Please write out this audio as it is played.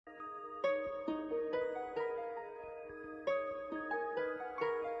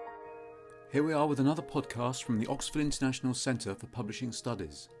Here we are with another podcast from the Oxford International Centre for Publishing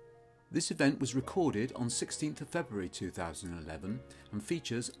Studies. This event was recorded on 16th of February 2011 and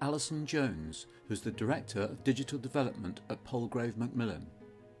features Alison Jones, who's the Director of Digital Development at Palgrave, Macmillan.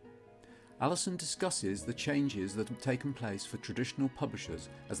 Alison discusses the changes that have taken place for traditional publishers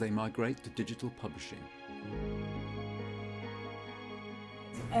as they migrate to digital publishing.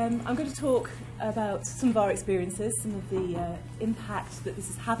 I'm going to talk about some of our experiences, some of the impact that this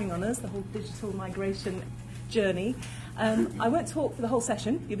is having on us, the whole digital migration journey. I won't talk for the whole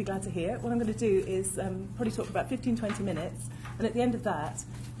session, you'll be glad to hear. What I'm going to do is probably talk for about 15-20 minutes, and at the end of that,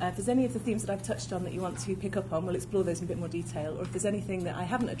 if there's any of the themes that I've touched on that you want to pick up on, we'll explore those in a bit more detail, or if there's anything that I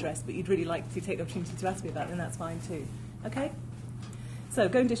haven't addressed but you'd really like to take the opportunity to ask me about, then that's fine too. Okay? So,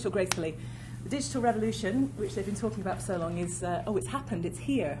 going digital gracefully. The digital revolution, which they've been talking about for so long, is, it's happened, it's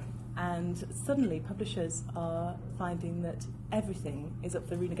here. And suddenly publishers are finding that everything is up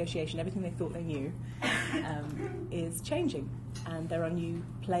for renegotiation, everything they thought they knew is changing. And there are new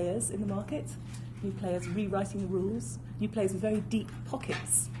players in the market, new players rewriting the rules, new players with very deep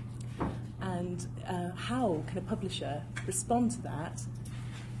pockets. And how can a publisher respond to that,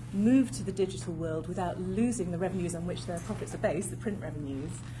 move to the digital world without losing the revenues on which their profits are based, the print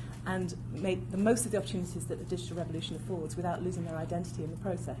revenues, and make the most of the opportunities that the digital revolution affords without losing their identity in the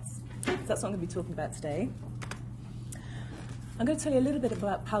process. So that's what I'm going to be talking about today. I'm going to tell you a little bit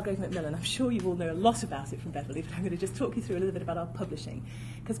about Palgrave Macmillan. I'm sure you all know a lot about it from Beverley, but I'm going to just talk you through a little bit about our publishing.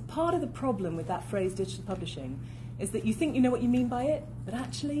 Because part of the problem with that phrase digital publishing is that you think you know what you mean by it, but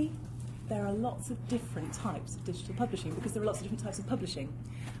actually there are lots of different types of digital publishing because there are lots of different types of publishing.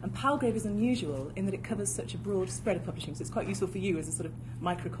 And Palgrave is unusual in that it covers such a broad spread of publishing, so it's quite useful for you as a sort of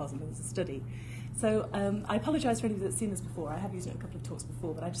microcosm, as a study. So I apologise for anybody that's seen this before. I have used it in a couple of talks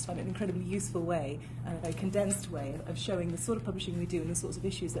before, but I just find it an incredibly useful way, and a very condensed way of showing the sort of publishing we do and the sorts of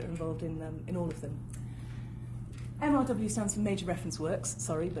issues that are involved in all of them. MRW stands for Major Reference Works,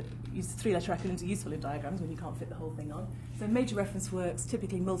 sorry, but use the three-letter acronyms are useful in diagrams when you can't fit the whole thing on. So Major Reference Works,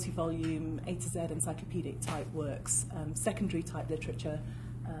 typically multi-volume, A to Z encyclopedic type works, secondary type literature,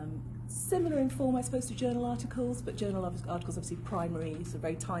 similar in form, I suppose, to journal articles, but journal articles obviously primary, so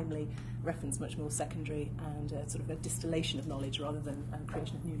very timely, reference much more secondary, and sort of a distillation of knowledge rather than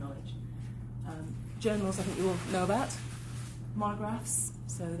creation of new knowledge. Journals, I think you all know about. Monographs,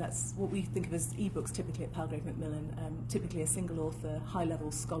 so that's what we think of as e-books typically at Palgrave Macmillan, typically a single author,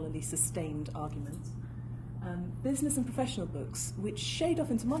 high-level scholarly sustained argument. Business and professional books, which shade off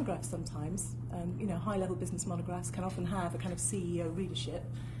into monographs sometimes. High-level business monographs can often have a kind of CEO readership,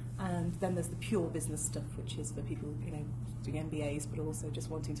 and then there's the pure business stuff, which is for people, doing MBAs, but also just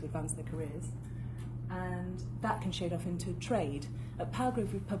wanting to advance their careers. And that can shade off into trade. At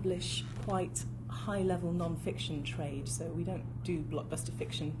Palgrave, we publish quite high-level non-fiction trade, so we don't do blockbuster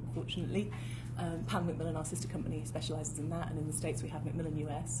fiction, unfortunately. Palgrave Macmillan, our sister company, specialises in that, and in the States we have Macmillan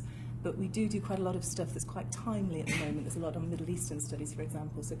US. But we do quite a lot of stuff that's quite timely at the moment. There's a lot on Middle Eastern studies, for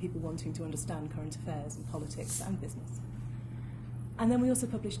example, so people wanting to understand current affairs and politics and business. And then we also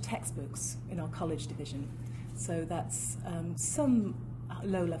publish textbooks in our college division. So that's some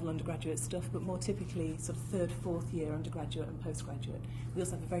low-level undergraduate stuff, but more typically sort of third, fourth year undergraduate and postgraduate. We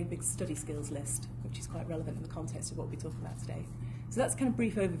also have a very big study skills list, which is quite relevant in the context of what we're talking about today. So that's a kind of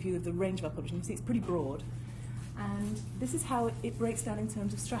brief overview of the range of our publishing. You see it's pretty broad. And this is how it breaks down in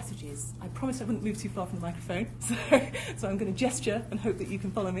terms of strategies. I promised I wouldn't move too far from the microphone, so I'm going to gesture and hope that you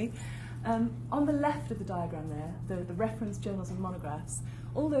can follow me. On the left of the diagram there, the reference journals and monographs,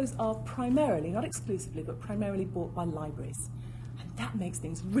 all those are primarily, not exclusively, but primarily bought by libraries. And that makes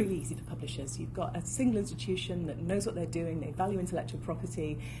things really easy for publishers. You've got a single institution that knows what they're doing, they value intellectual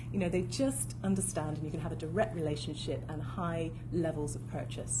property, they just understand, and you can have a direct relationship and high levels of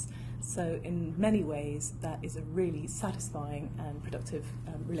purchase. So in many ways, that is a really satisfying and productive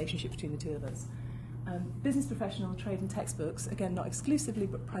relationship between the two of us. Business professional, trade and textbooks, again, not exclusively,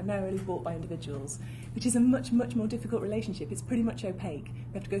 but primarily bought by individuals, which is a much, much more difficult relationship. It's pretty much opaque.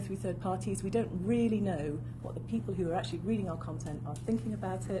 We have to go through third parties. We don't really know what the people who are actually reading our content are thinking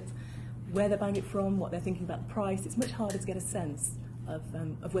about it, where they're buying it from, what they're thinking about the price. It's much harder to get a sense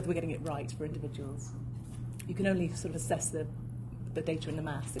of whether we're getting it right for individuals. You can only sort of assess the data and the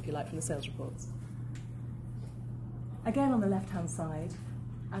maths, if you like, from the sales reports. Again, on the left-hand side,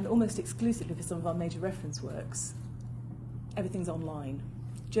 and almost exclusively for some of our major reference works, everything's online.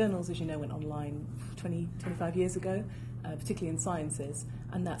 Journals, as you know, went online 20, 25 years ago, particularly in sciences,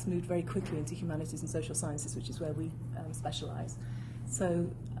 and that's moved very quickly into humanities and social sciences, which is where we specialise. So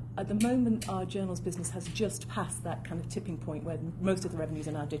at the moment, our journals business has just passed that kind of tipping point where most of the revenues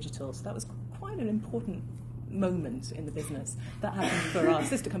are now digital. So that was quite an important moment in the business. That happened for our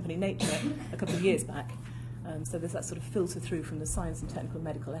sister company, Nature, a couple of years back. So there's that sort of filter through from the science and technical and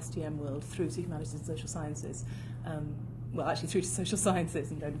medical STM world through to humanities and social sciences. Well, actually through to social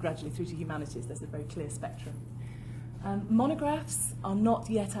sciences and then gradually through to humanities. There's a very clear spectrum. Monographs are not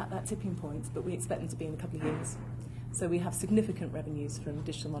yet at that tipping point, but we expect them to be in a couple of years. So we have significant revenues from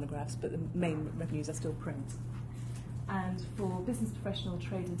digital monographs, but the main revenues are still print. And for business, professional,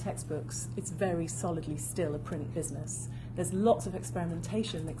 trade and textbooks, it's very solidly still a print business. There's lots of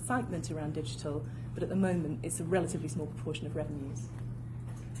experimentation and excitement around digital, but at the moment it's a relatively small proportion of revenues.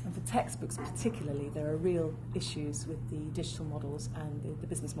 And for textbooks particularly, there are real issues with the digital models and the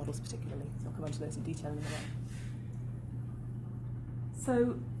business models particularly. So I'll come on to those in detail in a minute.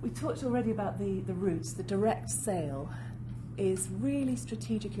 So we talked already about the routes. The direct sale is really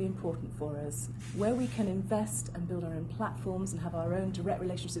strategically important for us, where we can invest and build our own platforms and have our own direct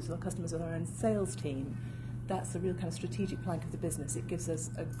relationships with our customers with our own sales team. That's a real kind of strategic plank of the business. It gives us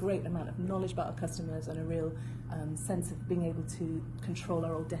a great amount of knowledge about our customers and a real sense of being able to control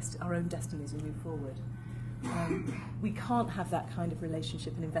our own destinies and move forward. We can't have that kind of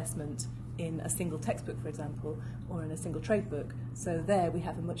relationship and investment in a single textbook, for example, or in a single trade book. So there we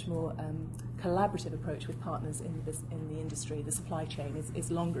have a much more collaborative approach with partners in the industry. The supply chain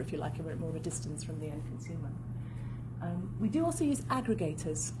is longer, if you like, and we're at more of a distance from the end consumer. We do also use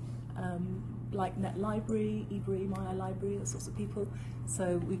aggregators, like Net Library, eBree, My Library, those sorts of people.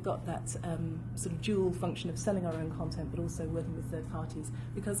 So we've got that sort of dual function of selling our own content, but also working with third parties,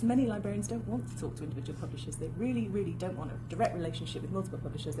 because many librarians don't want to talk to individual publishers. They really, really don't want a direct relationship with multiple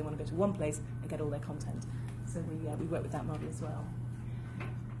publishers. They want to go to one place and get all their content. So we work with that model as well.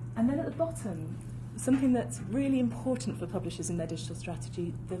 And then at the bottom, something that's really important for publishers in their digital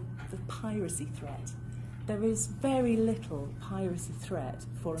strategy, the piracy threat. There is very little piracy threat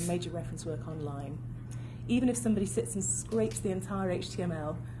for a major reference work online. Even if somebody sits and scrapes the entire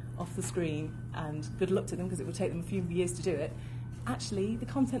HTML off the screen, and good luck to them because it will take them a few years to do it, actually the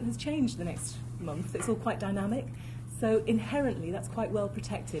content has changed the next month. It's all quite dynamic. So inherently that's quite well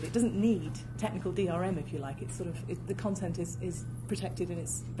protected. It doesn't need technical DRM, if you like. It's the content is protected in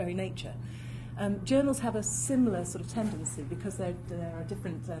its very nature. Journals have a similar sort of tendency because there are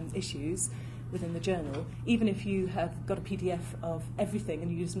different issues within the journal. Even if you have got a PDF of everything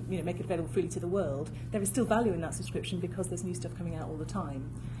and you just make it available freely to the world, there is still value in that subscription because there's new stuff coming out all the time.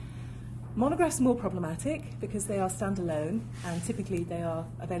 Monographs are more problematic because they are standalone and typically they are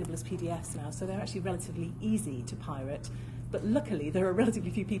available as PDFs now, so they're actually relatively easy to pirate. But luckily, there are relatively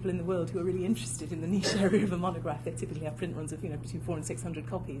few people in the world who are really interested in the niche area of a monograph. They typically have print runs of between 400 and 600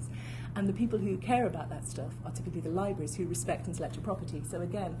 copies. And the people who care about that stuff are typically the libraries who respect intellectual property. So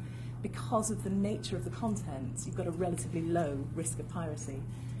again, because of the nature of the content, you've got a relatively low risk of piracy.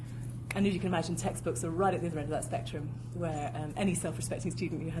 And as you can imagine, textbooks are right at the other end of that spectrum, where any self-respecting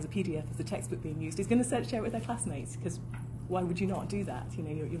student who has a PDF as a textbook being used is going to share it with their classmates, because why would you not do that?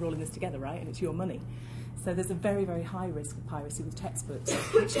 You're all in this together, right? And it's your money. So there's a very, very high risk of piracy with textbooks,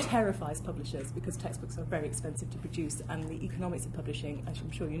 which terrifies publishers because textbooks are very expensive to produce and the economics of publishing, as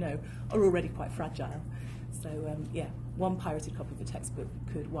I'm sure you know, are already quite fragile. So one pirated copy of a textbook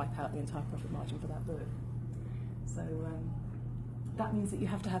could wipe out the entire profit margin for that book. So that means that you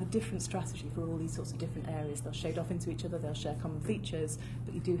have to have a different strategy for all these sorts of different areas. They'll shade off into each other, they'll share common features,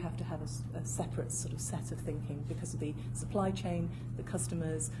 but you do have to have a separate sort of set of thinking because of the supply chain, the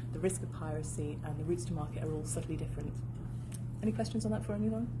customers, the risk of piracy, and the routes to market are all subtly different. Any questions on that for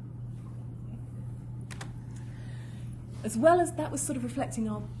anyone? As well as that was sort of reflecting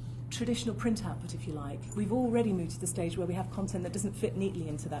our traditional print output, if you like. We've already moved to the stage where we have content that doesn't fit neatly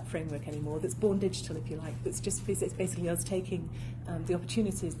into that framework anymore, that's born digital, if you like, it's basically us taking the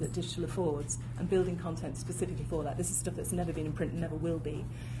opportunities that digital affords and building content specifically for that. This is stuff that's never been in print and never will be.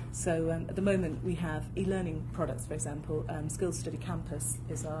 So at the moment we have e-learning products, for example. Skills Study Campus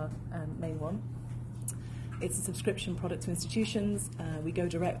is our main one. It's a subscription product to institutions. We go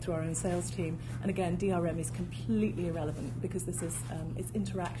direct through our own sales team. And again, DRM is completely irrelevant because this is it's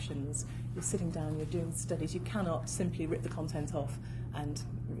interactions. You're sitting down, you're doing studies. You cannot simply rip the content off and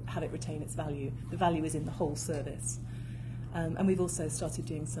have it retain its value. The value is in the whole service. And we've also started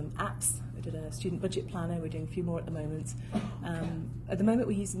doing some apps. We did a student budget planner. We're doing a few more at the moment. At the moment,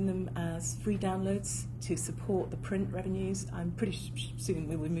 we're using them as free downloads to support the print revenues. I'm pretty soon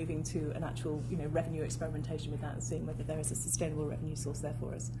we'll be moving to an actual, revenue experimentation with that and seeing whether there is a sustainable revenue source there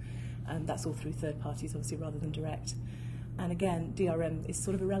for us. That's all through third parties, obviously, rather than direct. And again, DRM is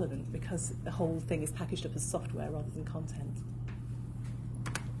sort of irrelevant because the whole thing is packaged up as software rather than content.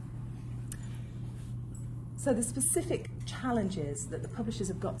 So the specific challenges that the publishers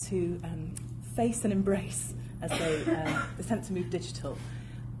have got to face and embrace as they attempt to move digital.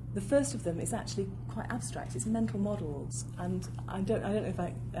 The first of them is actually quite abstract. It's mental models, and I don't know if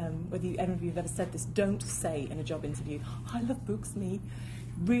whether any of you have ever said this. Don't say in a job interview, "I love books, me."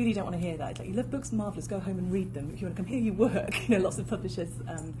 Really don't want to hear that. It's like, you love books, marvellous. Go home and read them. If you want to come here, you work. Lots of publishers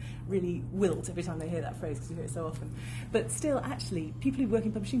really wilt every time they hear that phrase because you hear it so often. But still, actually, people who work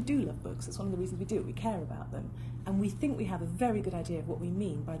in publishing do love books. That's one of the reasons we do it. We care about them, and we think we have a very good idea of what we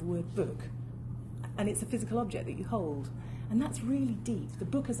mean by the word book. And it's a physical object that you hold. And that's really deep. The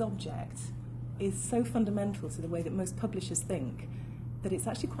book as object is so fundamental to the way that most publishers think that it's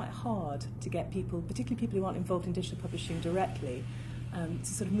actually quite hard to get people, particularly people who aren't involved in digital publishing directly,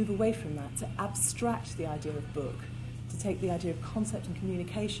 to sort of move away from that, to abstract the idea of book, to take the idea of concept and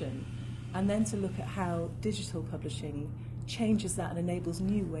communication, and then to look at how digital publishing changes that and enables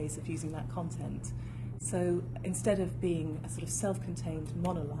new ways of using that content. So instead of being a sort of self-contained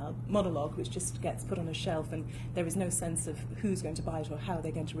monologue which just gets put on a shelf and there is no sense of who's going to buy it or how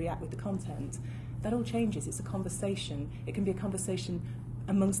they're going to react with the content, that all changes. It's a conversation. It can be a conversation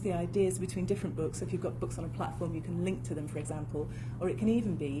amongst the ideas between different books. So if you've got books on a platform, you can link to them, for example, or it can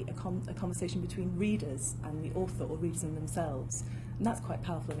even be a conversation between readers and the author or readers and themselves. And that's quite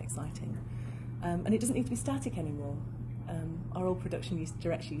powerful and exciting. And it doesn't need to be static anymore. Our old production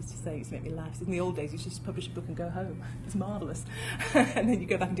director used to say, it used to make me laugh, in the old days you just publish a book and go home. It's marvellous. And then you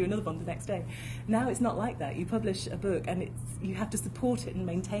go back and do another one the next day. Now it's not like that. You publish a book and you have to support it and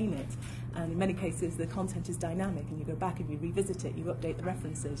maintain it. And in many cases the content is dynamic and you go back and you revisit it, you update the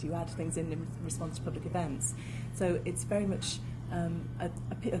references, you add things in response to public events. So it's very much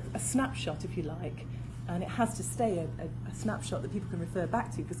a snapshot, if you like. And it has to stay a snapshot that people can refer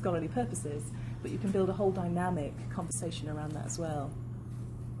back to for scholarly purposes, but you can build a whole dynamic conversation around that as well.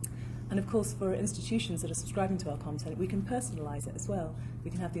 And of course, for institutions that are subscribing to our content, we can personalise it as well. We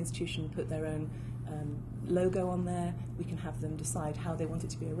can have the institution put their own logo on there. We can have them decide how they want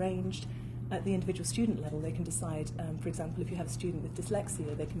it to be arranged. At the individual student level, they can decide, for example, if you have a student with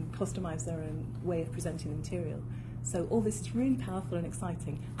dyslexia, they can customise their own way of presenting the material. So all this is really powerful and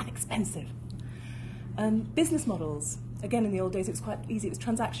exciting and expensive. Business models. Again, in the old days, it was quite easy. It was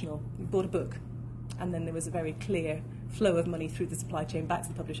transactional. You bought a book, and then there was a very clear flow of money through the supply chain back to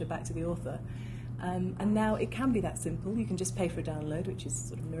the publisher, back to the author. And now it can be that simple. You can just pay for a download, which is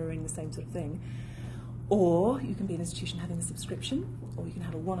sort of mirroring the same sort of thing. Or you can be an institution having a subscription, or you can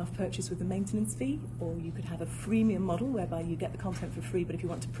have a one-off purchase with a maintenance fee, or you could have a freemium model whereby you get the content for free, but if you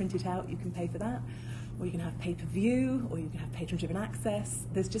want to print it out, you can pay for that. Or you can have pay-per-view, or you can have patron-driven access.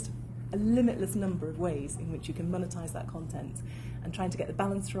 There's just a limitless number of ways in which you can monetize that content, and trying to get the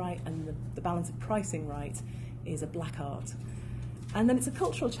balance right and the balance of pricing right is a black art. And then it's a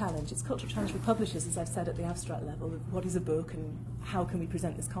cultural challenge. It's a cultural challenge for publishers, as I've said, at the abstract level, of what is a book and how can we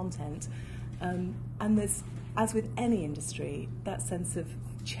present this content. And there's, as with any industry, that sense of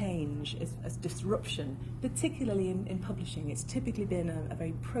change as disruption, particularly in publishing. It's typically been a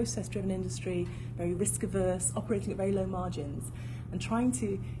very process-driven industry, very risk-averse, operating at very low margins, and trying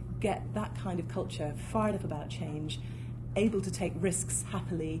to get that kind of culture fired up about change, able to take risks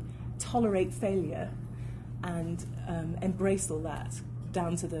happily, tolerate failure, and embrace all that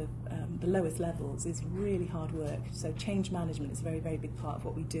down to the lowest levels is really hard work. So change management is a very, very big part of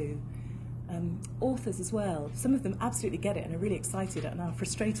what we do. Authors as well, some of them absolutely get it and are really excited and are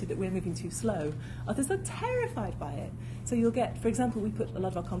frustrated that we're moving too slow. Others are terrified by it. So you'll get, for example, we put a lot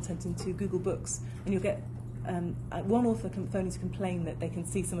of our content into Google Books, and you'll get one author phoning to complain that they can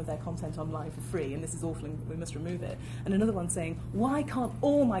see some of their content online for free, and this is awful and we must remove it. And another one saying, why can't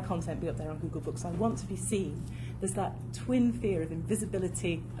all my content be up there on Google Books? I want to be seen. There's that twin fear of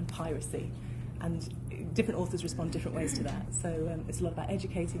invisibility and piracy, and different authors respond different ways to that. So it's a lot about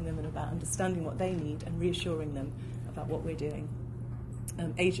educating them and about understanding what they need and reassuring them about what we're doing.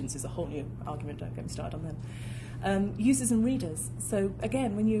 Agents is a whole new argument, don't get me started on them. Users and readers. So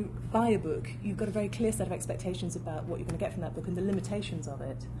again, when you buy a book, you've got a very clear set of expectations about what you're going to get from that book and the limitations of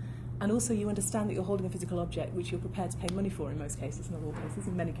it. And also you understand that you're holding a physical object which you're prepared to pay money for in most cases, not all cases,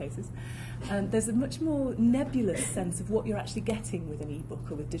 in many cases. There's a much more nebulous sense of what you're actually getting with an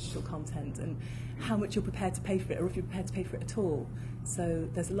e-book or with digital content, and how much you're prepared to pay for it, or if you're prepared to pay for it at all. So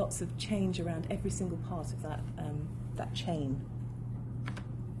there's lots of change around every single part of that chain.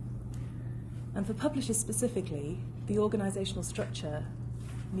 And for publishers specifically, the organisational structure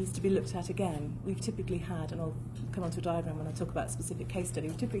needs to be looked at again. We've typically had, and I'll come onto a diagram when I talk about a specific case study,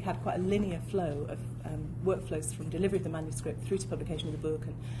 we've typically had quite a linear flow of workflows from delivery of the manuscript through to publication of the book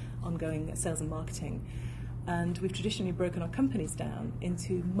and ongoing sales and marketing. And we've traditionally broken our companies down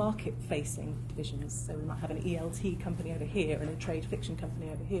into market-facing divisions. So we might have an ELT company over here and a trade fiction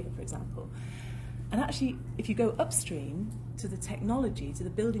company over here, for example. And actually, if you go upstream to the technology, to the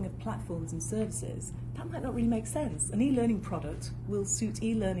building of platforms and services, that might not really make sense. An e-learning product will suit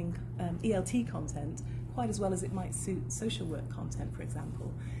e-learning ELT content quite as well as it might suit social work content, for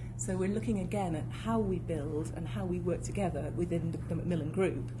example. So we're looking again at how we build and how we work together within the Macmillan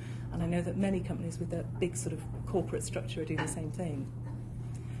group. And I know that many companies with a big sort of corporate structure are doing the same thing.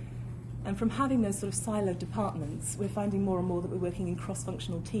 And from having those sort of siloed departments, we're finding more and more that we're working in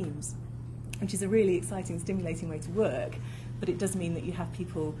cross-functional teams, which is a really exciting, stimulating way to work, but it does mean that you have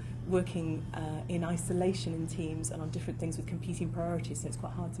people working in isolation in teams and on different things with competing priorities, so it's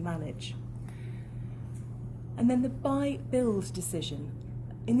quite hard to manage. And then the buy-build decision.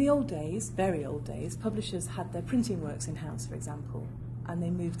 In the old days, very old days, publishers had their printing works in-house, for example, and they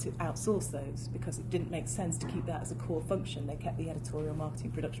moved to outsource those because it didn't make sense to keep that as a core function. They kept the editorial,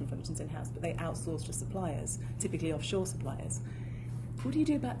 marketing, production functions in-house, but they outsourced to suppliers, typically offshore suppliers. What do you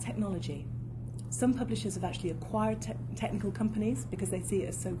do about technology? Some publishers have actually acquired technical companies because they see it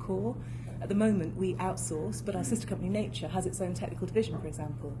as so core. At the moment, we outsource, but our sister company, Nature, has its own technical division, for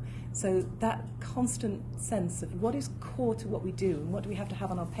example. So that constant sense of what is core to what we do and what do we have to have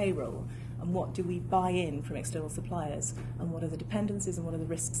on our payroll and what do we buy in from external suppliers and what are the dependencies and what are the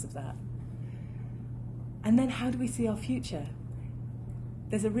risks of that. And then how do we see our future?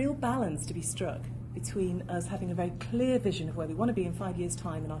 There's a real balance to be struck between us having a very clear vision of where we want to be in 5 years'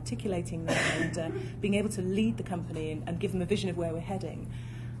 time and articulating that and being able to lead the company and give them a vision of where we're heading,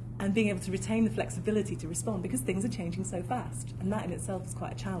 and being able to retain the flexibility to respond because things are changing so fast. And that in itself is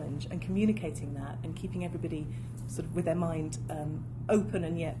quite a challenge, and communicating that and keeping everybody sort of with their mind open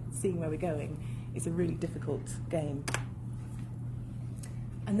and yet seeing where we're going is a really difficult game.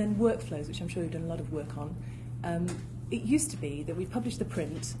 And then workflows, which I'm sure you've done a lot of work on. It used to be that we published the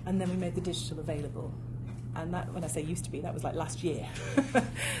print and then we made the digital available. And that, when I say used to be, that was like last year.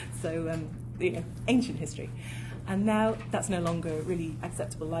 So, ancient history. And now that's no longer really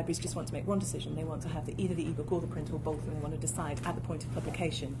acceptable. Libraries just want to make one decision. They want to have either the ebook or the print or both, and they want to decide at the point of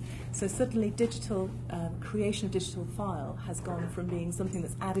publication. So suddenly digital, creation of digital file has gone from being something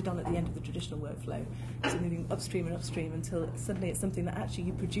that's added on at the end of the traditional workflow to moving upstream and upstream until suddenly it's something that actually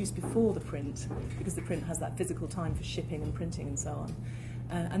you produce before the print, because the print has that physical time for shipping and printing and so on.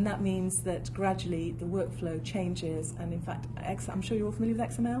 And that means that gradually the workflow changes, and in fact, I'm sure you're all familiar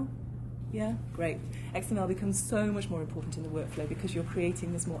with XML? Yeah, great. XML becomes so much more important in the workflow because you're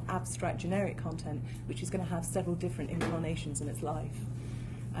creating this more abstract, generic content, which is going to have several different incarnations in its life.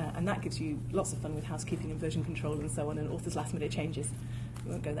 And that gives you lots of fun with housekeeping and version control and so on, and authors' last-minute changes.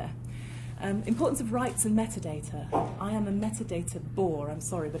 We won't go there. Importance of rights and metadata. I am a metadata bore, I'm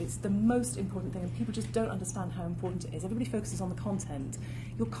sorry, but it's the most important thing, and people just don't understand how important it is. Everybody focuses on the content.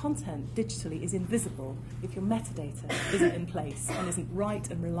 Your content digitally is invisible if your metadata isn't in place and isn't right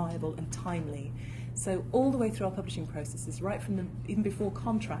and reliable and timely. So all the way through our publishing processes, right from even before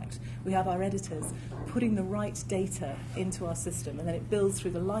contract, we have our editors putting the right data into our system, and then it builds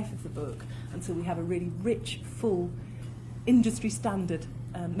through the life of the book until we have a really rich, full, industry standard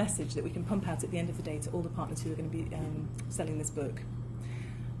message that we can pump out at the end of the day to all the partners who are going to be selling this book.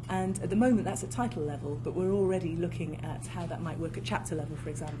 And at the moment that's at title level, but we're already looking at how that might work at chapter level, for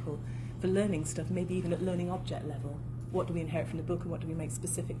example, for learning stuff, maybe even at learning object level. What do we inherit from the book and what do we make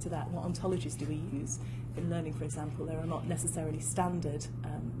specific to that? What ontologies do we use? In learning, for example, there are not necessarily standard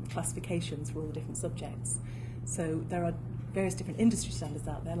classifications for all the different subjects. So there are various different industry standards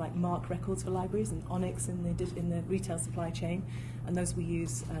out there, like MARC records for libraries and Onyx in the retail supply chain, and those we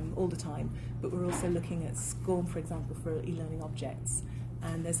use all the time. But we're also looking at SCORM, for example, for e-learning objects.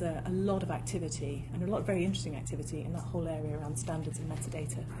 And there's a lot of activity, and a lot of very interesting activity in that whole area around standards and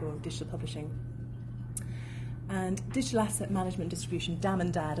metadata for digital publishing. And digital asset management distribution, DAM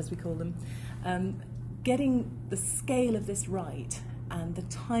and DAD as we call them, getting the scale of this right and the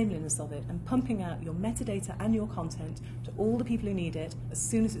timeliness of it, and pumping out your metadata and your content to all the people who need it as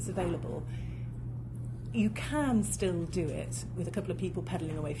soon as it's available. You can still do it with a couple of people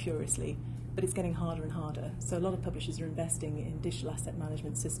pedaling away furiously, but it's getting harder and harder. So a lot of publishers are investing in digital asset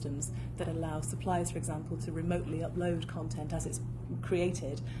management systems that allow suppliers, for example, to remotely upload content as it's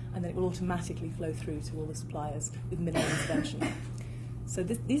created, and then it will automatically flow through to all the suppliers with minimal intervention. So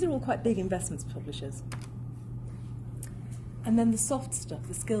these are all quite big investments for publishers. And then the soft stuff,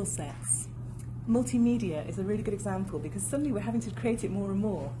 the skill sets. Multimedia is a really good example because suddenly we're having to create it more and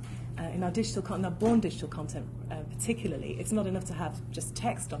more. In our digital content, our born digital content particularly, it's not enough to have just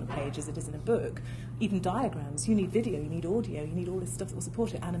text on a page as it is in a book. Even diagrams, you need video, you need audio, you need all this stuff that will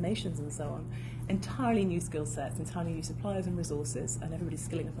support it, animations and so on. Entirely new skill sets, entirely new suppliers and resources, and everybody's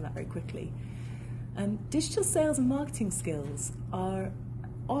skilling up on that very quickly. Digital sales and marketing skills are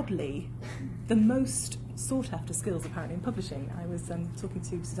oddly, the most sought after skills apparently in publishing. I was talking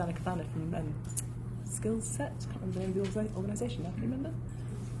to Susanna Kavanagh from Skillset, I can't remember the name of the organisation now, can you remember?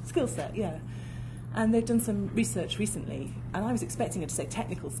 Skillset, yeah. And they've done some research recently, and I was expecting her to say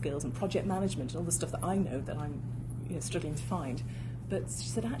technical skills and project management and all the stuff that I know that I'm struggling to find. But she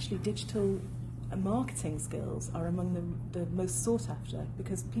said actually digital and marketing skills are among the most sought after,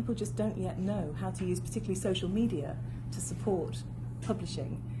 because people just don't yet know how to use particularly social media to support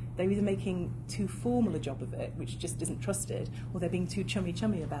publishing. They're either making too formal a job of it, which just isn't trusted, or they're being too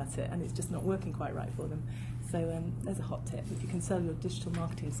chummy about it, and it's just not working quite right for them. So there's a hot tip. If you can sell your digital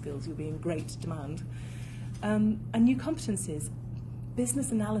marketing skills, you'll be in great demand. And new competencies,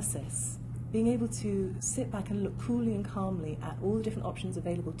 business analysis, being able to sit back and look coolly and calmly at all the different options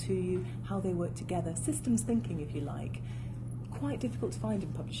available to you, how they work together, systems thinking, if you like. Quite difficult to find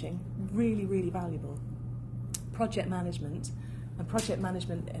in publishing, really, really valuable. Project management, and project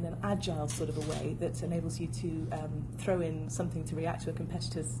management in an agile sort of a way that enables you to throw in something to react to a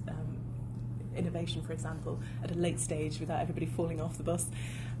competitor's innovation, for example, at a late stage without everybody falling off the bus.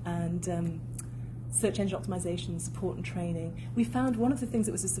 And search engine optimization, support and training. We found one of the things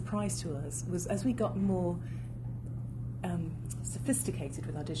that was a surprise to us was as we got more sophisticated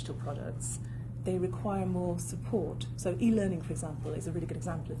with our digital products, they require more support. So e-learning, for example, is a really good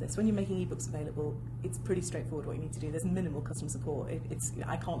example of this. When you're making ebooks available, it's pretty straightforward what you need to do. There's minimal customer support.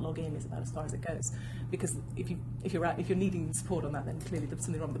 I can't log in is about as far as it goes, because if you're needing support on that, then clearly there's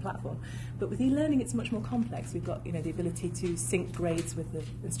something wrong with the platform. But with e-learning, it's much more complex. We've got the ability to sync grades with the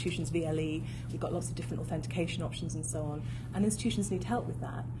institution's VLE. We've got lots of different authentication options and so on, and institutions need help with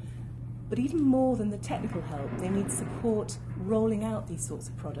that. But even more than the technical help, they need support rolling out these sorts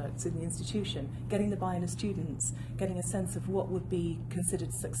of products in the institution, getting the buy-in of students, getting a sense of what would be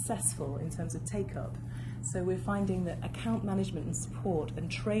considered successful in terms of take-up. So we're finding that account management and support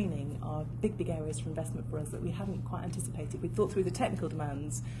and training are big, big areas for investment for us that we hadn't quite anticipated. We thought through the technical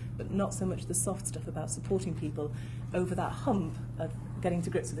demands, but not so much the soft stuff about supporting people over that hump of getting to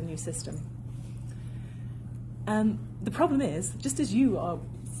grips with a new system. The problem is, just as you are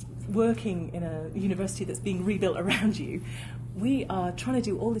working in a university that's being rebuilt around you, we are trying to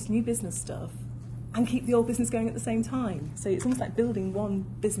do all this new business stuff and keep the old business going at the same time. So it's almost like building one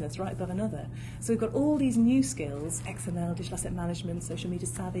business right above another. So we've got all these new skills, XML, digital asset management, social media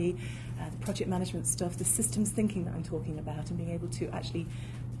savvy, the project management stuff, the systems thinking that I'm talking about, and being able to actually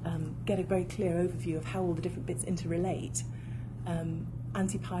get a very clear overview of how all the different bits interrelate,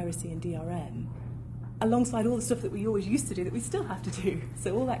 anti-piracy and DRM, alongside all the stuff that we always used to do that we still have to do.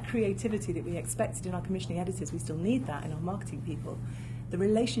 So all that creativity that we expected in our commissioning editors, we still need that in our marketing people. The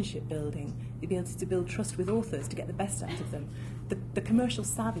relationship building, the ability to build trust with authors to get the best out of them. The commercial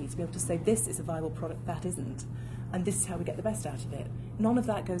savvy to be able to say this is a viable product, that isn't, and this is how we get the best out of it. None of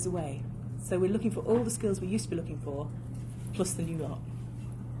that goes away. So we're looking for all the skills we used to be looking for, plus the new lot.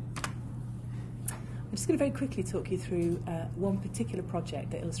 I'm just going to very quickly talk you through one particular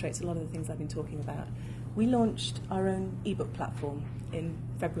project that illustrates a lot of the things I've been talking about. We launched our own ebook platform in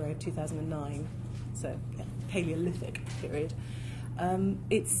February of 2009, so yeah, Paleolithic period.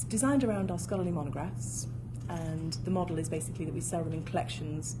 It's designed around our scholarly monographs, and the model is basically that we sell them in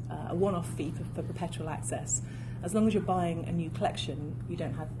collections, a one-off fee for perpetual access. As long as you're buying a new collection, you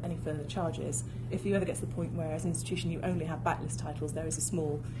don't have any further charges. If you ever get to the point where, as an institution, you only have backlist titles, there is a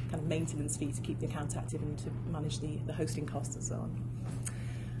small kind of maintenance fee to keep the account active and to manage the hosting costs and so on.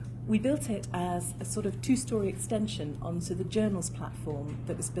 We built it as a sort of two-story extension onto the journals platform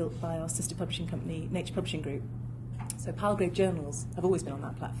that was built by our sister publishing company, Nature Publishing Group. So Palgrave journals have always been on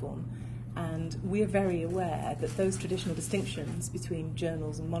that platform, and we're very aware that those traditional distinctions between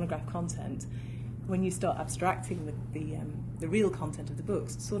journals and monograph content, when you start abstracting the real content of the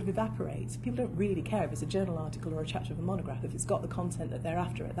books, sort of evaporates. People don't really care if it's a journal article or a chapter of a monograph. If it's got the content that they're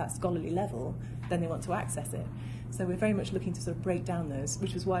after at that scholarly level, then they want to access it. So we're very much looking to sort of break down those,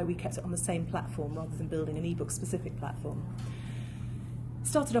 which is why we kept it on the same platform rather than building an ebook-specific platform.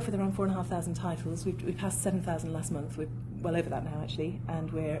 Started off with around 4,500 titles. We passed 7,000 last month. We're well over that now, actually,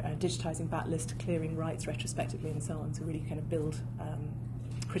 and we're digitising backlist, clearing rights retrospectively and so on to really kind of build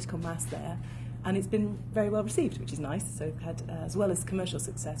critical mass there. And it's been very well received, which is nice. So we've had, as well as commercial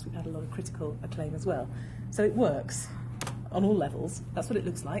success, we've had a lot of critical acclaim as well. So it works on all levels. That's what it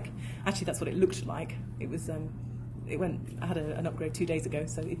looks like. Actually, that's what it looked like. It was. I had an upgrade 2 days ago,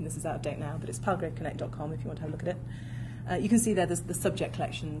 so even this is out of date now. But it's palgraveconnect.com if you want to have a look at it. You can see there the subject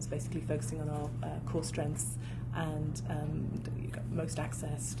collections, basically focusing on our core strengths, and you've got most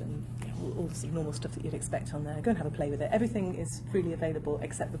accessed and all the sort of normal stuff that you'd expect on there. Go and have a play with it. Everything is freely available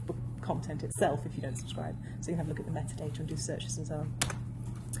except the book content itself if you don't subscribe. So you can have a look at the metadata and do searches and so on.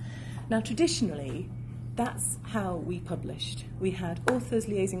 Now, traditionally, that's how we published. We had authors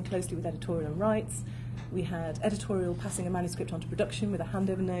liaising closely with editorial and rights. We had editorial passing a manuscript onto production with a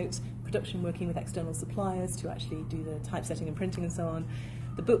handover note, production working with external suppliers to actually do the typesetting and printing and so on.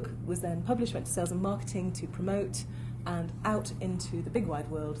 The book was then published, went to sales and marketing to promote, and out into the big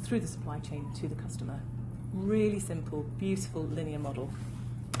wide world through the supply chain to the customer. Really simple, beautiful, linear model.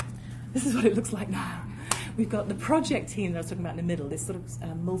 This is what it looks like now. We've got the project team that I was talking about in the middle, this sort of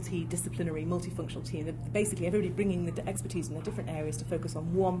multidisciplinary, multifunctional team. Basically, everybody bringing the expertise in their different areas to focus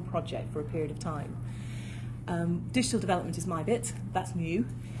on one project for a period of time. Digital development is my bit, that's new,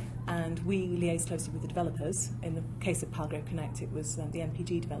 and we liaise closely with the developers. In the case of Palgrave Connect, it was the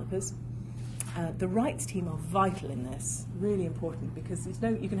MPG developers. The rights team are vital in this, really important, because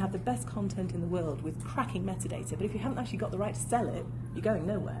you can have the best content in the world with cracking metadata, but if you haven't actually got the right to sell it, you're going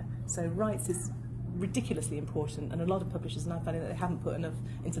nowhere. So rights is ridiculously important, and a lot of publishers are now finding that they haven't put enough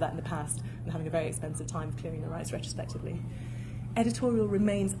into that in the past and having a very expensive time clearing the rights retrospectively. Editorial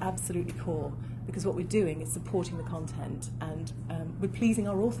remains absolutely core, because what we're doing is supporting the content, and we're pleasing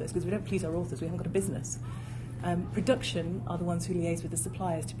our authors, because we don't please our authors, we haven't got a business. Production are the ones who liaise with the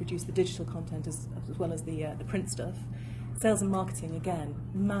suppliers to produce the digital content as well as the print stuff. Sales and marketing, again,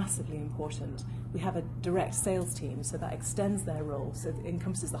 massively important. We have a direct sales team, so that extends their role, so it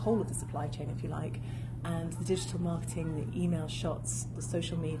encompasses the whole of the supply chain, if you like, and the digital marketing, the email shots, the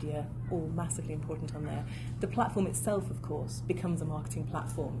social media, all massively important on there. The platform itself, of course, becomes a marketing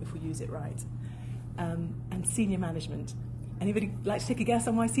platform if we use it right. And senior management. Anybody like to take a guess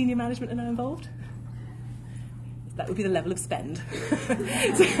on why senior management are now involved? That would be the level of spend.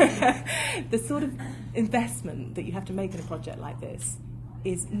 The sort of investment that you have to make in a project like this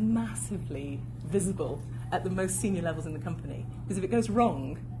is massively visible at the most senior levels in the company, because if it goes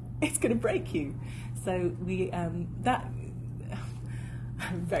wrong, it's going to break you. So I'm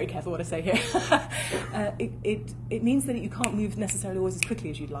very careful what I say here. It means that you can't move necessarily always as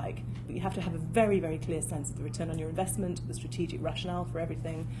quickly as you'd like, but you have to have a very, very clear sense of the return on your investment, the strategic rationale for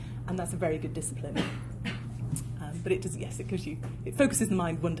everything, and that's a very good discipline. But it does, yes, it focuses the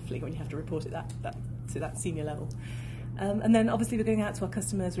mind wonderfully when you have to report it to that senior level. And then obviously we're going out to our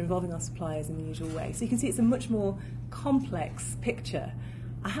customers, we're involving our suppliers in the usual way. So you can see it's a much more complex picture.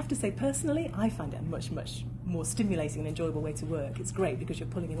 I have to say, personally, I find it a much, much more stimulating and enjoyable way to work. It's great because you're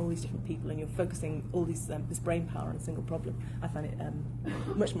pulling in all these different people and you're focusing all this brain power on a single problem. I find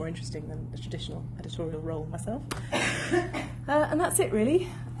it much more interesting than the traditional editorial role myself. And that's it, really.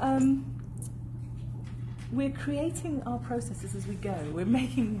 We're creating our processes as we go. We're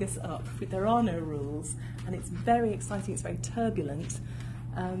making this up. There are no rules, and it's very exciting, it's very turbulent,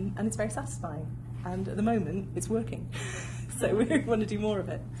 and it's very satisfying. And at the moment, it's working. So we want to do more of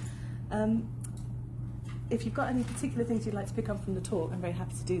it. If you've got any particular things you'd like to pick up from the talk, I'm very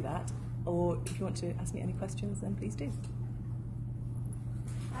happy to do that. Or if you want to ask me any questions, then please do.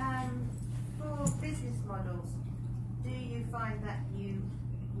 For business models, do you find that you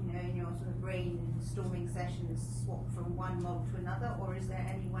in your sort of brainstorming sessions swap from one model to another, or is there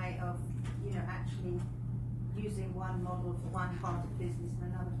any way of, actually using one model for one part of the business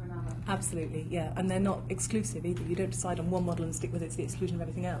and another for another? Absolutely, yeah, and they're not exclusive either. You don't decide on one model and stick with it to the exclusion of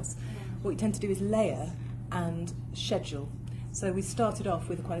everything else. What you tend to do is layer and schedule. So we started off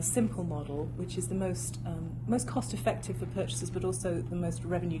with quite a simple model, which is the most cost effective for purchasers, but also the most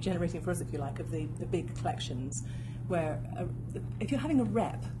revenue generating for us, if you like, of the big collections, where if you're having a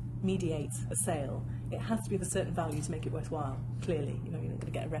rep mediate a sale, it has to be of a certain value to make it worthwhile, clearly. You're not going to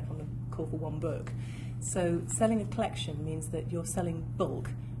get a rep on the call for one book. So selling a collection means that you're selling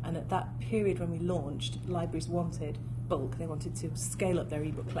bulk, and at that period when we launched, libraries wanted bulk. They wanted to scale up their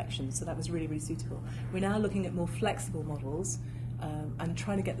ebook collections, so that was really, really suitable. We're now looking at more flexible models and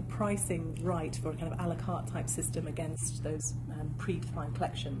trying to get the pricing right for a kind of a la carte type system against those predefined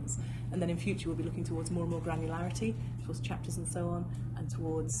collections. And then in future we'll be looking towards more and more granularity, towards chapters and so on, and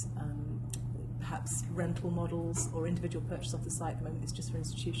towards perhaps rental models or individual purchase off the site. At the moment it's just for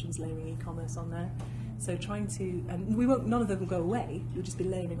institutions, layering e-commerce on there. So trying to, and none of them will go away, you'll just be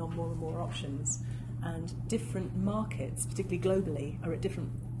layering on more and more options. And different markets, particularly globally, are at different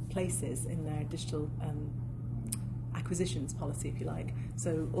places in their digital acquisitions policy, if you like.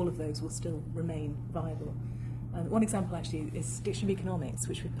 So all of those will still remain viable. One example actually is Dictionary of Economics,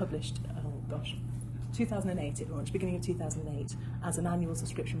 which we published, 2008 it launched, beginning of 2008, as an annual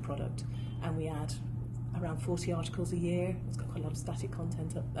subscription product, and we add around 40 articles a year. It's got quite a lot of static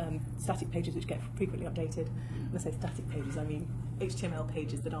content, static pages which get frequently updated. When I say static pages, I mean HTML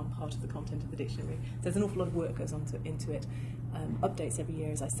pages that aren't part of the content of the dictionary. So there's an awful lot of work goes into it, updates every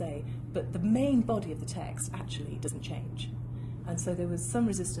year, as I say, but the main body of the text actually doesn't change. And so there was some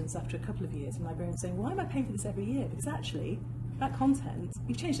resistance after a couple of years from librarians saying, why am I paying for this every year? Because actually, that content,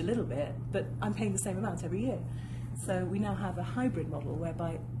 you've changed a little bit, but I'm paying the same amount every year. So we now have a hybrid model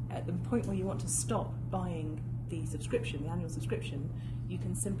whereby at the point where you want to stop buying the subscription, the annual subscription, you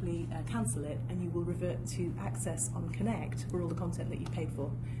can simply cancel it and you will revert to access on Connect for all the content that you've paid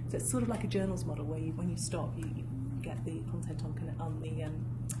for. So it's sort of like a journals model where when you stop, you get the content on the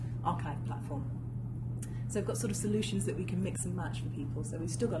archive platform. So we've got sort of solutions that we can mix and match for people. So we've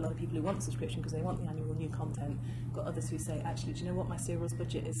still got a lot of people who want the subscription because they want the annual new content. We've got others who say, actually, do you know what, my serials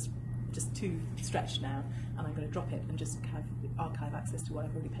budget is just too stretched now, and I'm going to drop it and just have archive access to what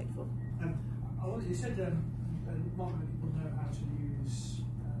I've already paid for. You said not many people know how to use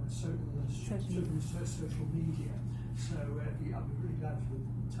social media. So I'd be really glad if you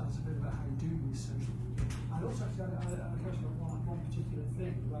would tell us a bit about how you do use social media. And also, actually, I had a question about one particular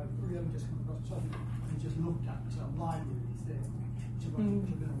thing that I've really only just come across the topic and just looked at a library thing, which I've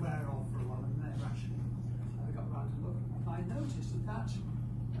been aware of for a while, and never actually got around to looking. And I noticed that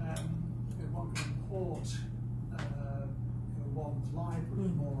one can import one's library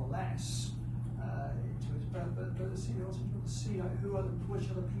more or less into it, but you also want to see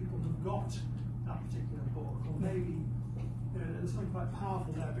which other people have got that particular book, or maybe there's something quite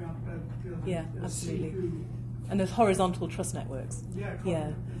powerful there. Absolutely. And there's horizontal trust networks.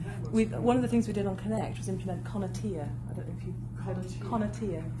 One of the things we did on Connect was implement Conatia. I don't know if you've heard of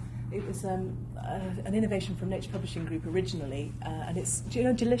Conatia. It was an innovation from Nature Publishing Group originally, and it's, do you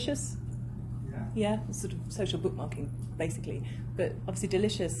know Delicious? Yeah, it's sort of social bookmarking, basically. But obviously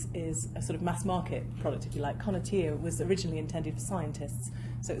Delicious is a sort of mass market product, if you like. Conatia was originally intended for scientists,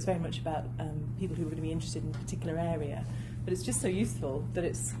 so it's very much about people who were going to be interested in a particular area. But it's just so useful that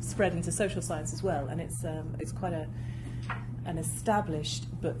it's spread into social science as well, and it's quite an established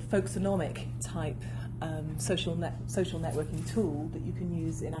but folksonomic type social networking tool that you can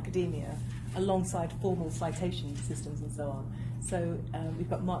use in academia alongside formal citation systems and so on. So we've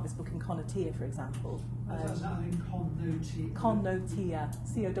got marked this book in Conatia, for example. Connotea. Connotea,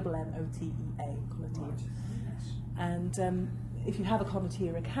 C-O-N-N-O-T-E-A, Conatia. Right. Yes. And if you have a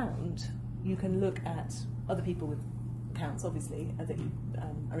Conatia account, you can look at other people with accounts, obviously, that you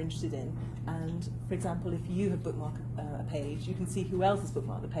are interested in. And, for example, if you have bookmarked a page, you can see who else has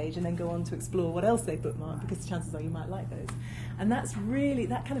bookmarked the page and then go on to explore what else they've bookmarked, because the chances are you might like those. And that's really,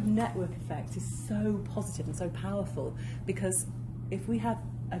 that kind of network effect is so positive and so powerful, because if we have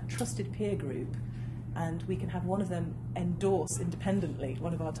a trusted peer group and we can have one of them endorse independently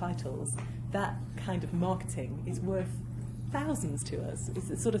one of our titles, that kind of marketing is worth thousands to us. It's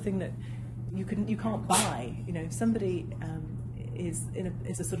the sort of thing that you can't buy. You know, if somebody is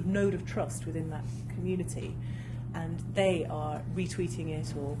a sort of node of trust within that community, and they are retweeting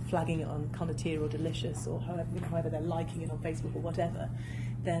it or flagging it on Conatia or Delicious, or however they're liking it on Facebook or whatever,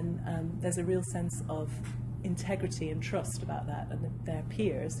 then there's a real sense of integrity and trust about that, and their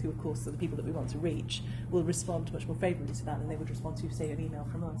peers, who of course are the people that we want to reach, will respond much more favourably to that than they would respond to, say, an email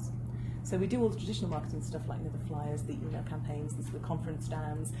from us. So we do all the traditional marketing stuff, like the flyers, the email campaigns, the conference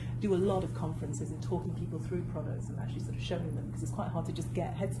stands, do a lot of conferences and talking people through products and actually sort of showing them, because it's quite hard to just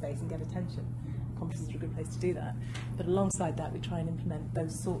get headspace and get attention. Conferences are a good place to do that. But alongside that, we try and implement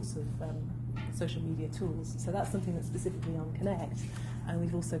those sorts of social media tools. So that's something that's specifically on Connect. And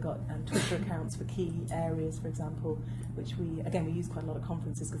we've also got Twitter accounts for key areas, for example, which we use quite a lot at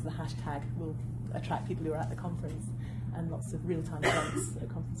conferences because the hashtag will attract people who are at the conference, and lots of real-time events at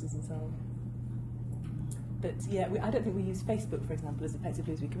conferences and so on. But yeah, I don't think we use Facebook, for example, as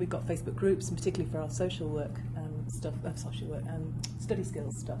effectively as we can. We've got Facebook groups, and particularly for our social work stuff, study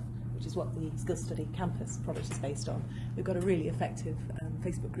skills stuff, which is what the Skills Study Campus product is based on. We've got a really effective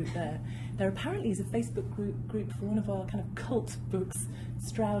Facebook group there. There apparently is a Facebook group for one of our kind of cult books,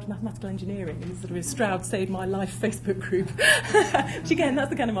 Stroud Mathematical Engineering, and it's sort of a Stroud Saved My Life Facebook group. Which again, that's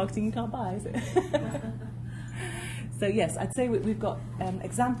the kind of marketing you can't buy, is it? So yes, I'd say we've got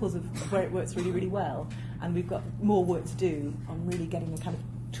examples of where it works really, really well, and we've got more work to do on really getting a kind of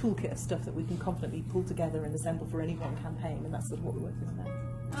toolkit of stuff that we can confidently pull together and assemble for any one campaign, and that's sort of what we're working on now.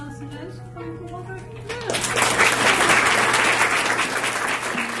 Alison Jones, thank you, Margaret.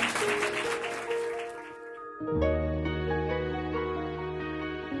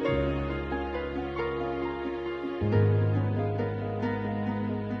 Yeah.